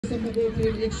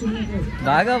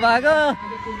भागो भागो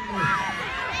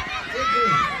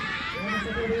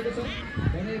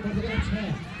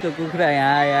त्यो कुखुरा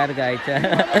यहाँ यार गाई छ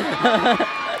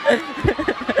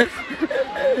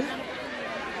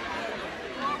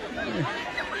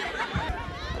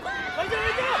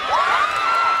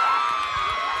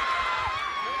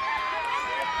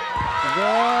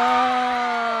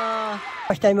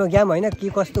फर्स्ट टाइम गेम होइन के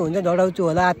कस्तो हुन्छ डराउँछु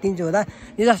होला आत्तिन्छु होला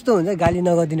यो जस्तो हुन्छ गाली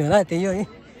नगरिदिनु होला त्यही हो है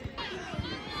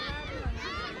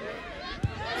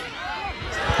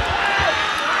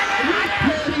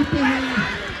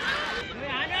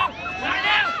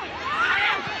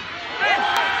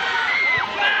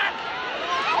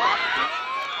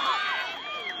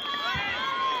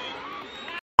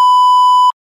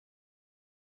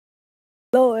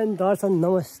हेलो एन्ड दर्शन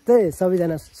नमस्ते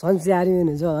सबैजना सन्चै आर्मी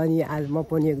हुनुहुन्छ अनि आज म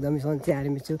पनि एकदमै सन्चै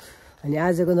आर्मी छु अनि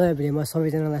आजको नयाँ भिडियोमा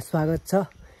सबैजनालाई स्वागत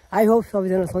छ आई होप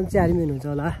सबैजना सन्चै आर्मी हुनुहुन्छ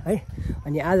होला है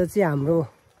अनि आज चाहिँ हाम्रो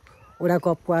वडा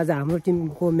कपको आज हाम्रो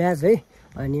टिमको म्याच है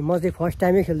अनि म चाहिँ फर्स्ट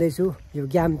टाइमै खेल्दैछु यो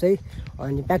गेम चाहिँ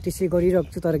अनि प्र्याक्टिस चाहिँ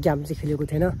गरिरहेको छु तर गेम चाहिँ खेलेको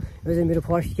थिएन यो चाहिँ मेरो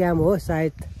फर्स्ट गेम हो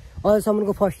सायद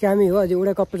अहिलेसम्मको फर्स्ट गेमै हो अझै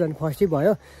वडा कपको झन् फर्स्टै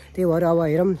भयो त्यही भएर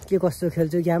अब हेरौँ के कस्तो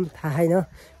खेल्छु गेम थाहा छैन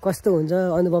कस्तो हुन्छ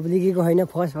अनुभव लिगेको होइन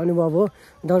फर्स्ट अनुभव हो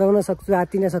डराउन सक्छु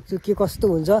आत्तिन सक्छु के कस्तो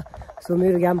हुन्छ सो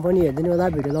मेरो गेम पनि हेरिदिनु होला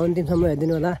भिडियोलाई अन्तिमसम्म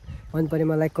हेरिदिनु होला मन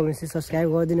परेमा लाइक कमेन्ट सब्सक्राइब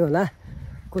गरिदिनु होला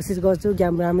कोसिस गर्छु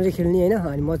गेम राम्ररी खेल्ने होइन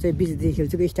अनि म चाहिँ बिचदेखि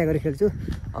खेल्छु कि स्टार गरेर खेल्छु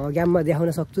अब गेममा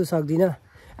देखाउन सक्छु सक्दिनँ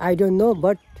आई डोन्ट नो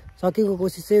बट सकेको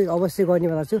कोसिस चाहिँ अवश्य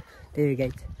गर्नेवाला छु त्यही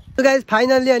गाइज सो गाइज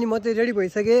फाइनल्ली अनि म चाहिँ रेडी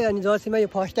भइसकेँ अनि जर्सीमा यो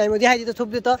फर्स्ट टाइम हो देखाइदियो त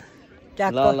छोप्दै त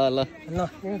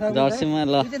जर्सीमा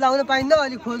ल लाउन पाइन्न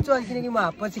अलि खोल्छु अनि किनकि म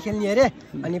हाफपछि खेल्ने अरे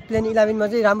अनि प्लेन 11मा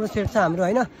चाहिँ राम्रो सेट छ हाम्रो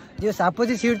होइन यो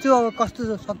हाफपछि छिर्छु अब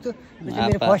कस्तो सक्छु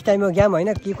मेरो फर्स्ट टाइम हो गेम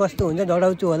होइन के कस्तो हुन्छ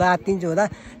डराउँछु होला आत्तिन्छु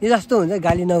होला यो जस्तो हुन्छ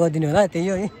गाली नगरिदिनु होला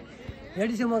त्यही हो है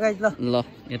रेडी छु म गाइज ल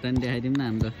यता नि देखाइदिउँ न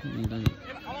हाम्रो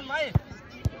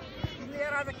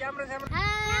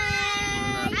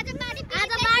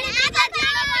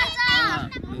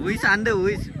विस हान्दै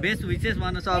विस बेस्ट विसेस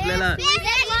भन्न सबैलाई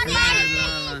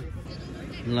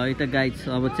ल है त गाइज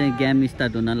अब चाहिँ गेम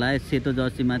स्टार्ट हुन लाग्यो सेतो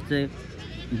जर्सीमा चाहिँ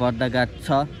बर्दाघाट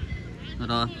 6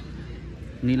 र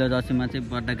निलो जर्सीमा चाहिँ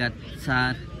बर्दाघाट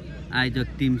 4 आयोजक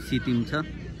टिम सी टिम छ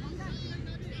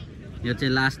यो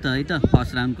चाहिँ लास्ट है त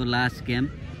फर्स्ट राउन्डको लास्ट गेम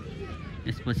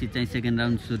यसपछि चाहिँ सेकेन्ड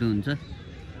राउन्ड सुरु हुन्छ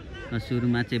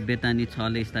सुरुमा चाहिँ बेतानी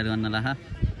 6 ले स्टार्ट गर्न लाग्यो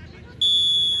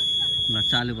ल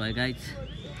चालु भयो गाइज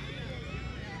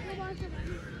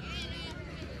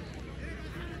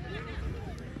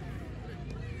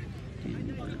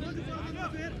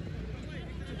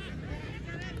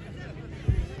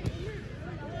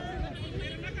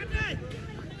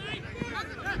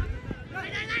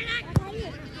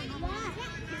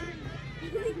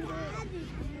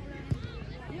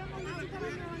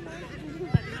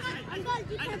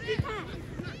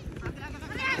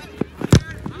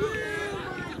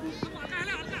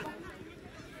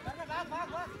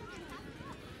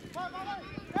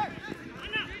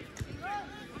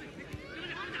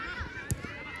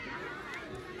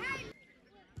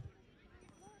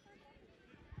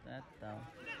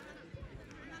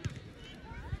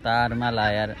तारमा ला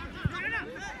यार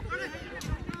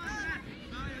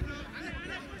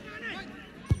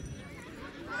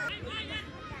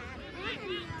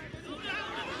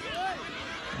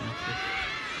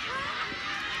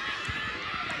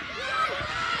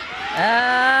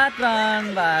रन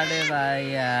बाडे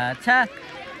भाइ अच्छा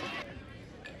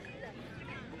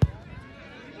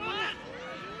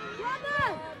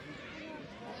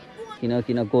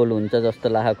किन गोल हुन्छ जस्तो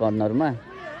लाग्यो कर्नरमा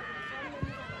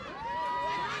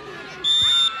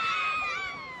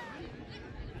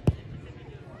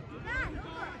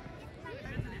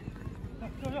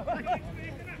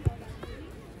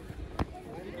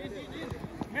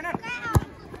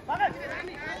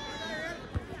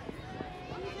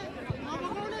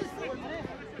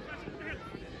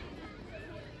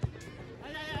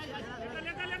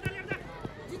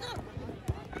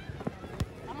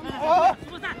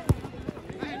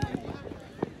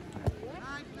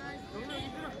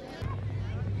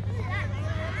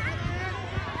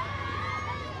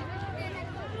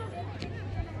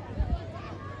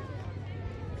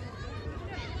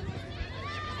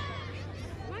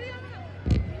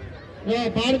र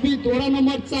बारबी तोडा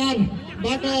नम्बर 4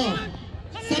 बाट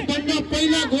सबभन्दा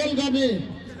पहिला गोल गर्ने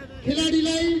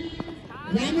खेलाडीलाई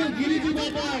रामु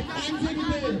गिरिजीबाट 500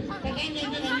 रुपैयाँ प्रदान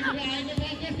गर्ने भनेको आएको छ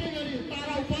त्यसै गरी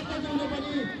तारा उपाध्यायले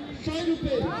पनि 100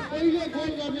 रुपैयाँ पहिलो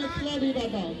गोल गर्ने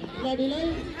खेलाडीलाई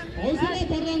हौसला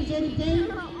प्रदान स्वरूप चाहिँ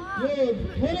यो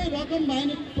थोरै रकम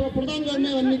प्रदान गर्ने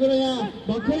भन्ने कुरा यहाँ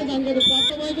भर्खरै जानकारी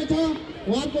प्राप्त भएको छ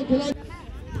उहाँको खेलाडी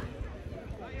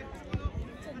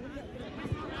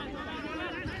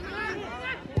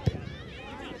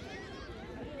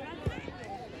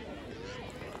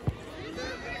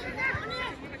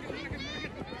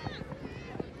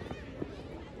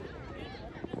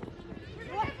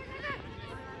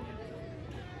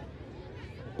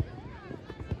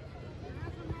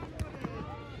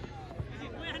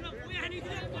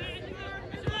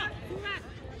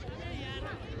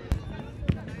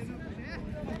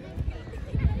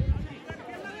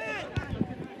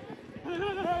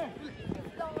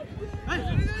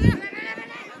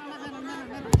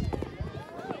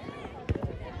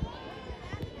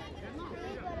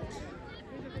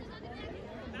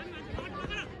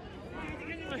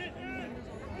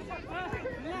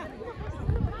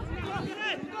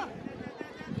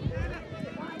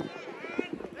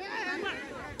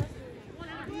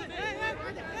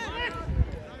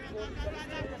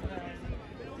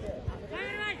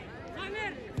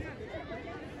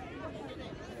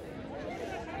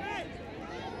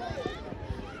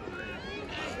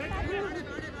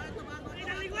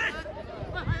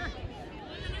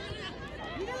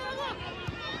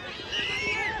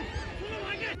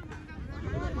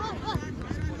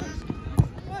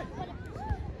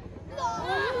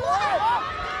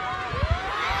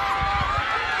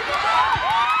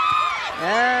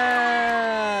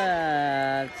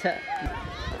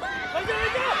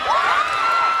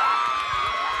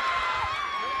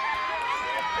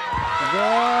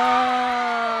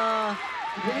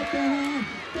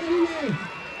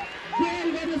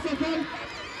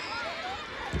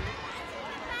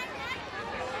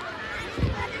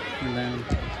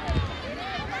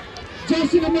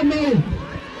जर्सी नम्बर 9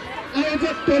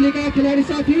 आयोजक टोलीका खेलाडी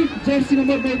साथी जर्सी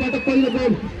नम्बर 9 बाट पहिलो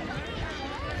गोल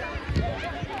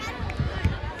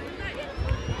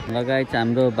लगायत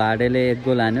हाम्रो भाडेले 1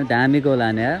 गोल हान्यो दामी गोल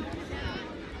हान्यो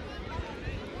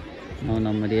 9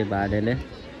 नम्बरी भाडेले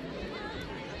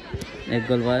 1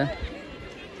 गोल भयो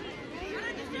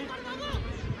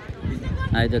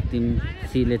आयोजक टिम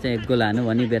सीले चाहिँ 1 गोल हान्यो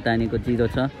भने बेतानीको 0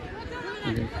 छ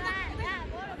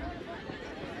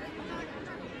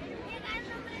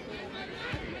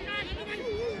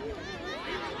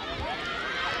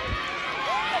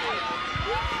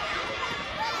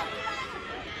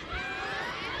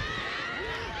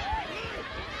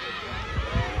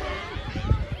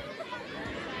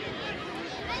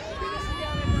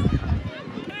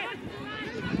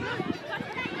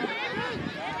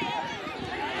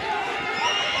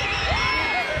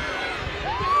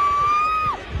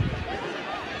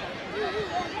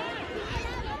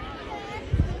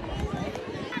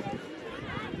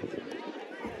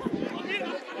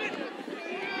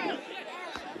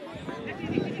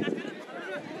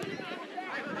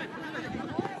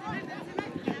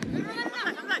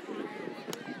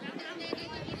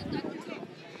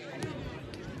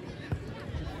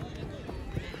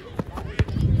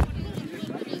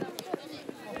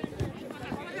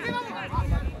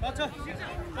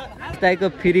को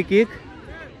फ्री किक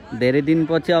धेरै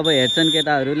दिनपछि अब हेर्छन्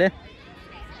केटाहरूले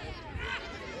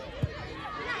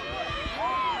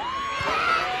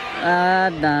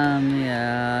दामी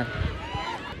यार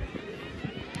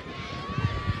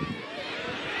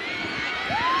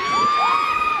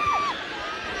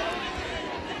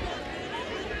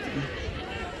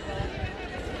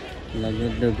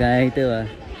लगभग गाई त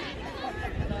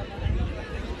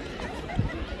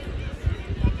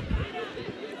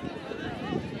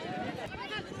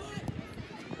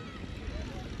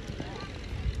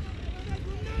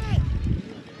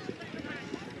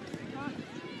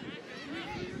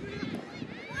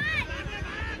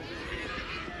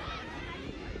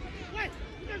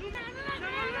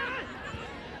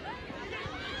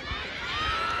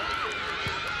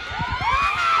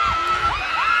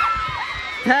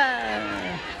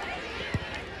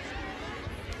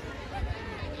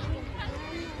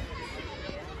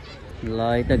ल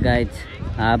है त गाइज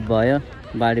हाफ भयो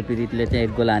बाडी पीडितले चाहिँ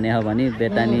 1 गोल हाने हो भने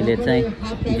बेतानीले चाहिँ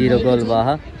 0 गोल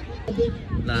भयो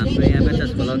ल हाम्रो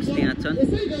एमएचएस ब्लग्स त्यहाँ छन्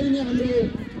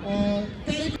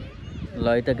ल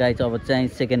है त गाइज अब चाहिँ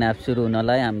सेकेन्ड हाफ सुरु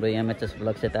हुनलाई हाम्रो एमएचएस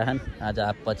ब्लग्स यता छन् आज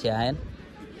हाफ पछि आएन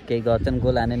केही गर्छन्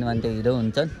गोल हाने भने त्यो हिरो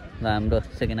हुन्छन् ल हाम्रो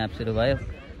सेकेन्ड हाफ सुरु भयो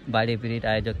बाडी पीडित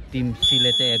आयोजक टिम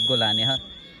सीले चाहिँ 1 गोल हाने हो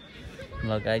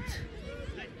ल गाइज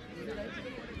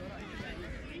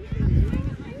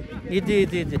इजी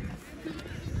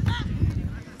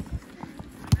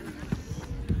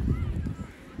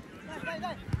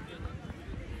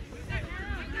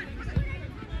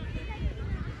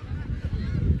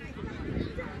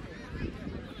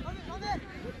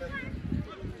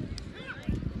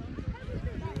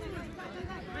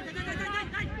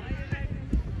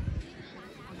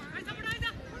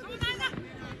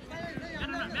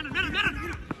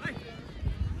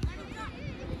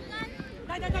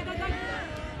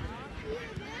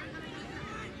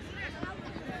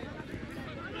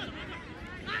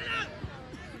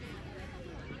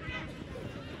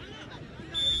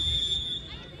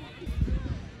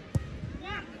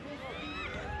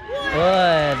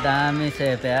दामी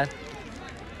सेप यार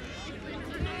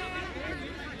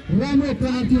राम्रो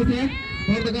प्रहार थियो त्यहाँ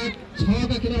वर्गका 6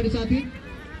 का खेलाडी साथी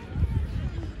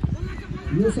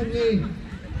यो सँगै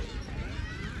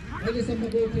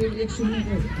अहिलेसम्मको खेल 1-0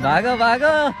 को भागो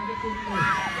भागो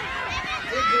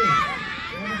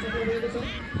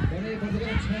भने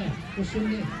वर्गका 6 को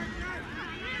 0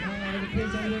 खेल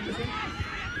चलिरहेको छ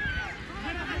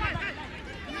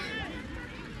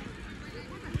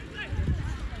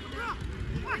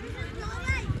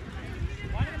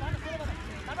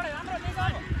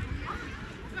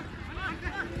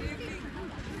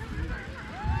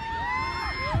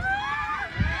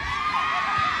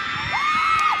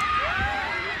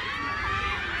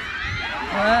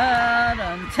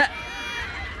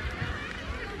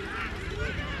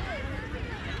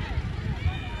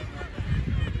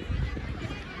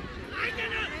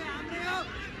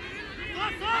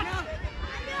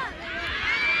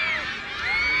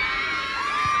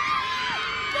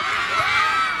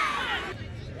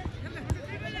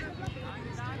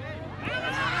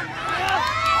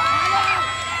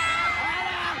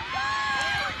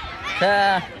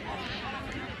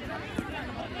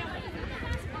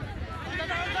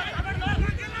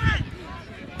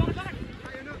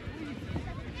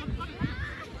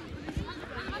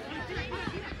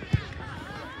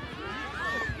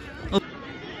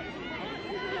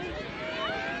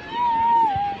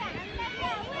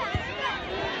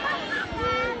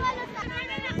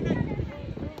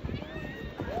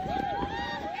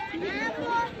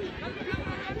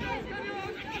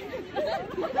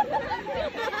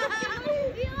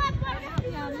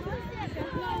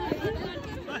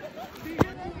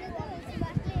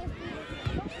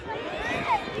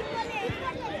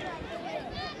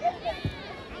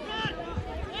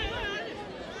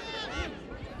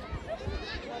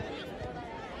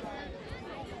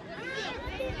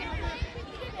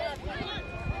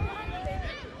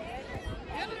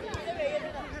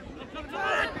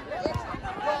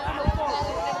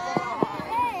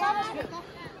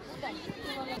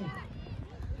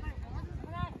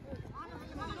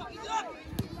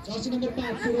Jersey number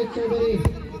 5 Suraj Chaudhary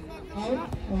out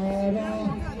और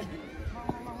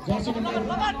Jersey number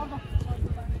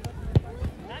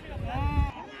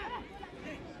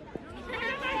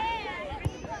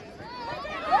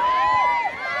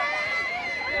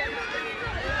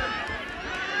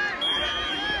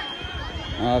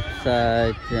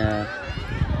offside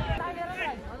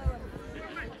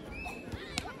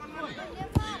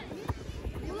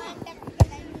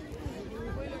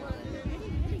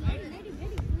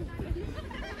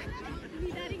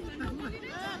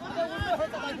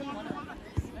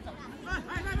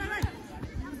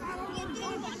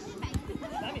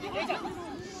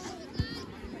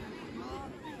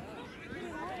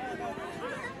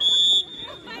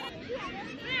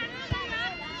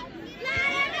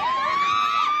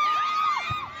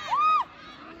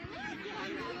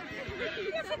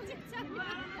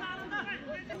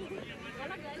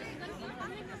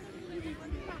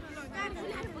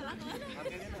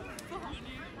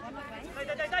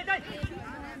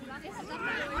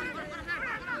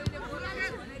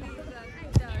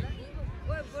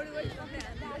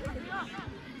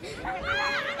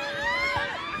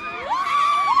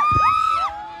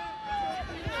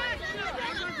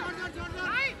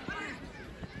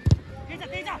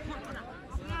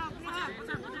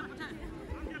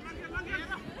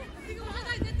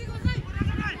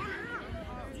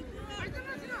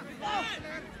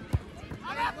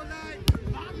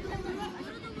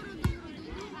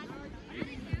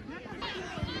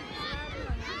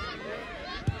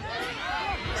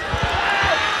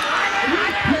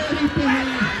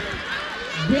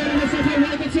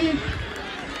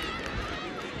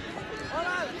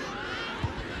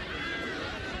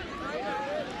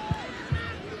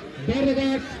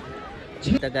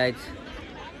guys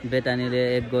बेतानीले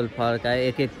 1 goal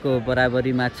फर्काए 1-1 को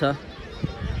बराबरीमा छ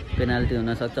पेनाल्टी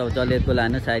हुन सक्छ अब जसले 1 गोल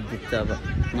हान्यो सायद जित्छ अब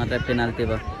मात्र पेनाल्टी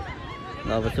भयो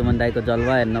अब सुमन दाइको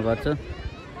जलवा हेर्न पर्छ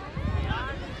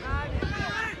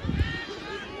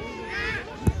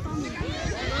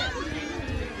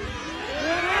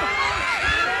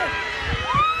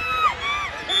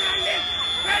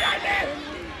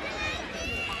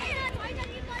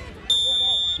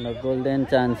गोल्डन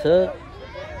चान्स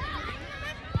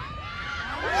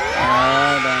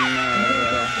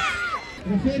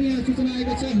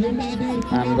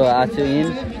हाम्रो आछु इन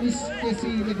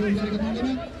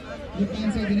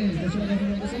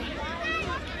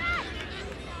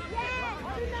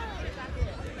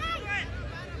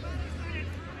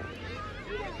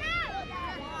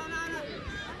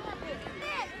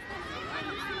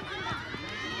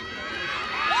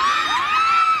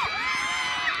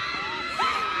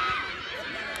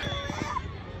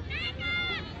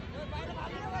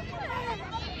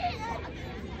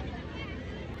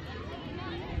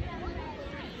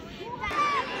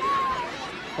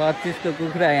 25 को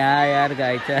कुखुरा यहाँ यार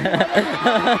गाई छ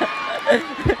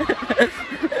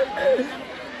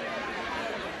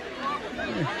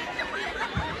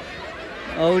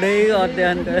औडै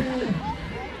अध्ययन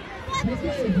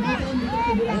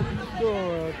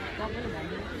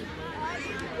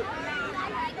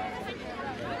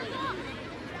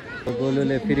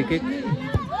गोलुले फ्री किक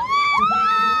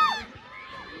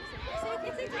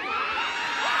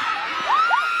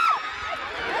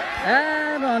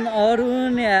रन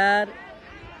अरुण यार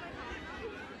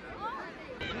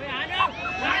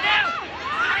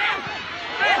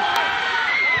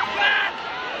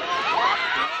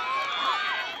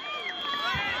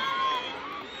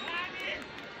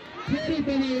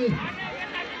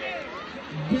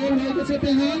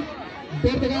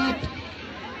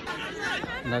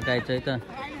लगाएछ है त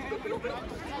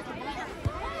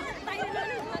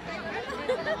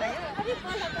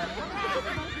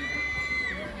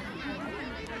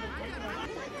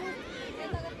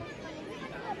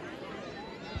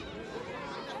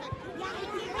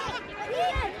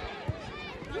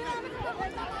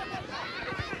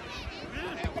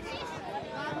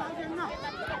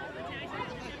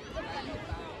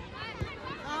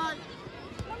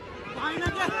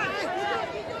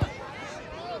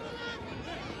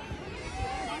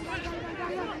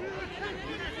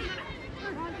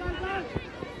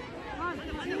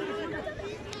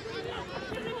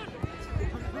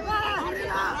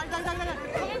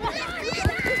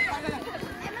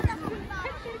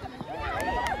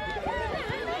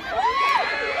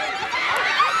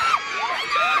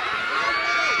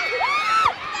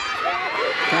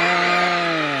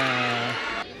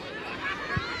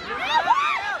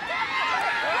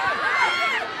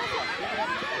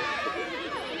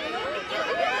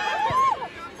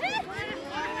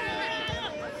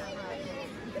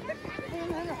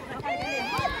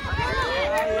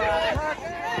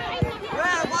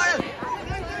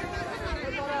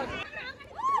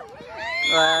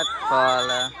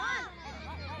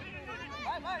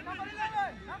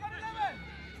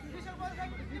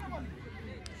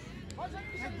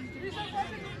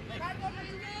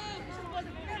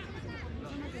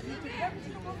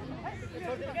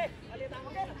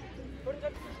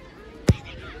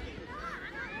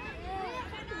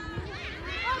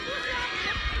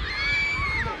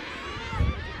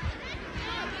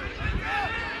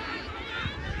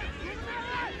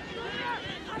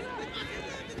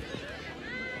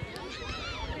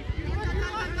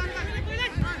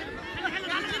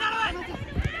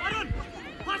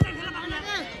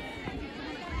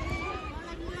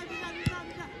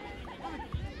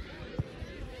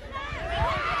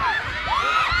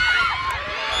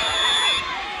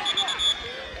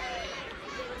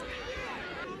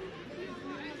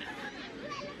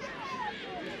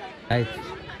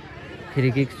फ्री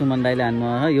किक सुमन दाइले हान्नु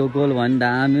हो यो गोल भने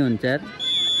दामी हुन्छ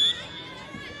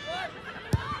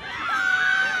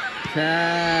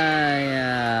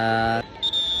यार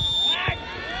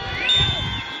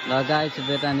लगाएछ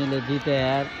बेटानीले जिते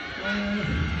यार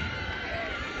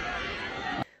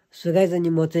सो गाइस अनि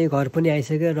म चाहिँ घर पनि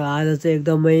आइसकेँ र आज चाहिँ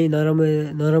एकदमै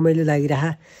नरमाइलो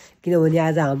लागिरहा किनभने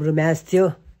आज हाम्रो म्याच थियो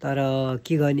तर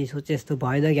के गर्ने सोचे जस्तो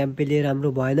भएन गेम प्ले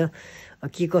राम्रो भएन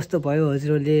के कस्तो भयो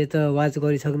हजुरहरूले त वाच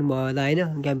गरिसक्नु भयो होला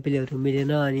होइन गेम प्लेहरू मिलेन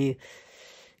अनि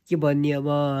के भन्ने अब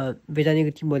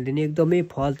बेटानीको टिमहरूले नि एकदमै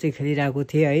फल चाहिँ खेलिरहेको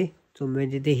थिएँ है जो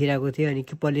मैले देखिरहेको थिएँ अनि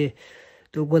किपरले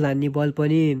त्यो गोल हान्ने बल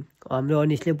पनि हाम्रो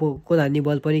अनिसले गोल हान्ने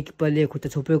बल पनि किपरले खुट्टा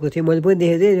छोपेको थियो मैले पनि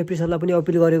देखेको थिएँ रेफ्री सरलाई पनि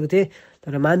अपिल गरेको थिएँ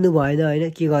तर मान्नु भएन होइन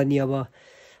के गर्ने अब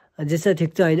जस्तो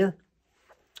ठिक छ होइन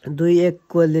 2-1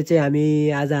 गोलले चाहिँ हामी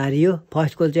आज हारियो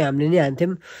फर्स्ट गोल चाहिँ हामीले नै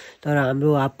हान्थ्यौँ तर हाम्रो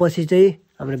हाफपछि चाहिँ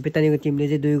हाम्रो बेतानीको टिमले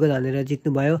चाहिँ 2 गोल हानेर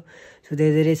जित्नुभयो सो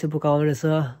धेरै धेरै शुभकामना छ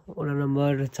वडा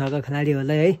नम्बर 6 का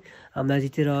खेलाडीहरूलाई है हामीलाई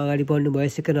जितेर अगाडि बढ्नुभयो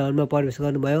सेकेन्ड राउन्डमा प्रवेश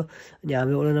गर्नुभयो अनि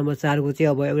हाम्रो वडा नम्बर 4 को चाहिँ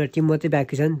अब एउटा टिम मात्रै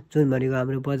बाँकी छन् जुन भनेको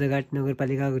हाम्रो बजारघाट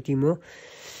नगरपालिकाको टिम हो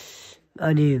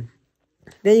अनि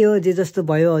त्यही हो जे जस्तो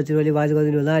भयो हजुरहरूले वाच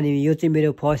गरिदिनु होला अनि यो चाहिँ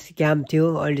मेरो फर्स्ट क्याम्प थियो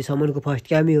अहिलेसम्मको फर्स्ट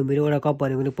क्याम्पै हो मेरो वडा कप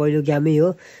भनेको पहिलो गेमै हो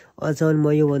अझसम्म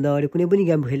म योभन्दा अगाडि कुनै पनि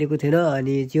गेम खेलेको थिएन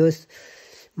अनि जे होस्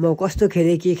म कस्तो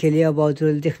खेलेँ के खेलेँ अब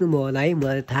हजुरहरूले देख्नुभयो होला है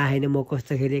मलाई थाहा छैन म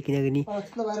कस्तो खेलेँ किनकि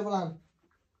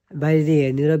बाहिरदेखि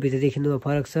हेर्नु र भित्र देखिनुमा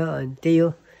फरक छ अनि त्यही हो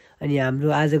अनि हाम्रो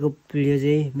आजको भिडियो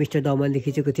चाहिँ मिस्टर दमानले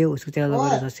खिचेको थियो उसको च्यानलमा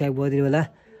गएर सब्सक्राइब गरिदिनु होला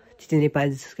त्यति नै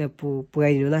 5 सब्सक्राइब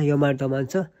पुगाइदिनु होला यो मार दमान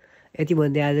छ यति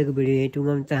भन्दै आजको भिडियो यहीँ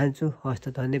टुङ्गाउन चाहन्छु हस्त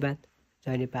धन्यवाद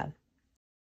जय नेपाल।